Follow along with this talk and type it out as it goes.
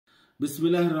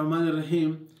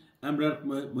Bismillahirrahmanirrahim. I'm Dr.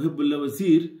 Mohibullah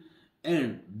Wazir,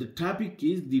 and the topic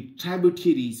is the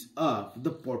tributaries of the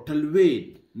portal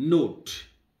vein. Note,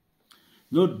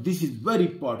 this is very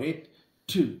important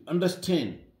to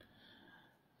understand.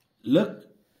 Look,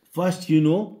 first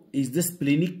is the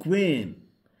splenic vein,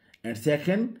 and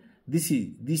second this is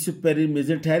the superior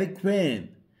mesenteric vein,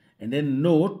 and then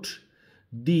note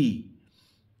the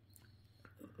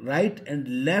right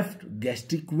and left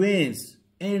gastric veins,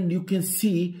 and you can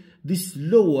see this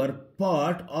lower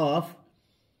part of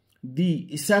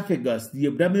the esophagus, the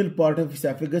abdominal part of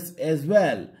esophagus as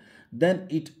well. Then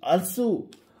it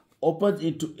also opens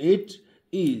into it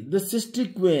is the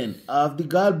cystic vein of the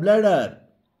gallbladder,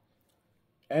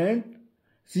 and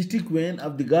cystic vein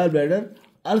of the gallbladder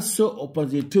also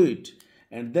opens into it,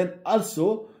 and then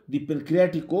also the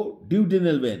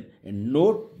pancreatico-duodenal vein. And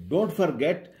note, don't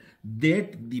forget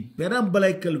that the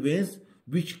paraumbilical veins,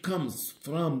 which comes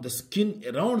from the skin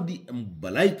around the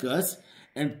umbilicus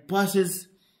and passes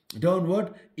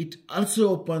downward, it also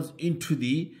opens into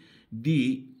the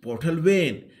portal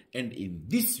vein. And in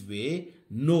this way,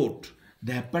 note,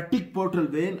 the hepatic portal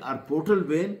vein or portal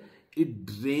vein, it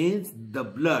drains the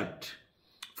blood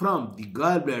from the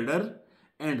gallbladder,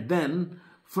 and then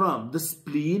from the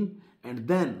spleen, and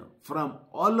then from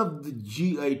all of the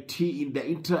GIT in the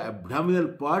intra-abdominal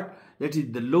part, that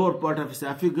is the lower part of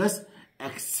esophagus,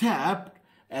 except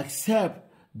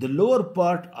the lower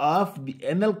part of the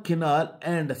anal canal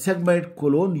and the sigmoid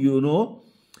colon.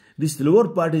 This lower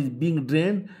part is being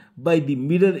drained by the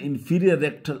middle inferior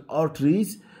rectal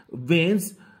arteries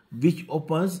veins, which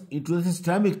opens into the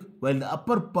stomach, while the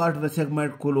upper part of the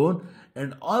sigmoid colon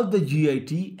and all the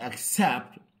GIT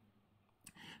except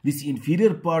this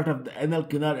inferior part of the anal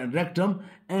canal and rectum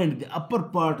and the upper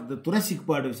part, the thoracic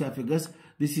part of esophagus,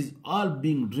 this is all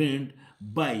being drained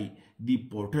by the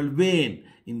portal vein.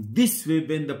 In this way,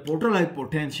 when the portal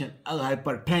hypertension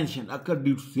occurs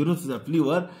due to cirrhosis of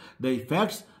liver, the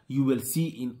effects you will see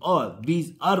in all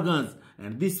these organs,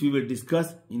 and this we will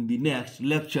discuss in the next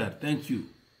lecture. Thank you.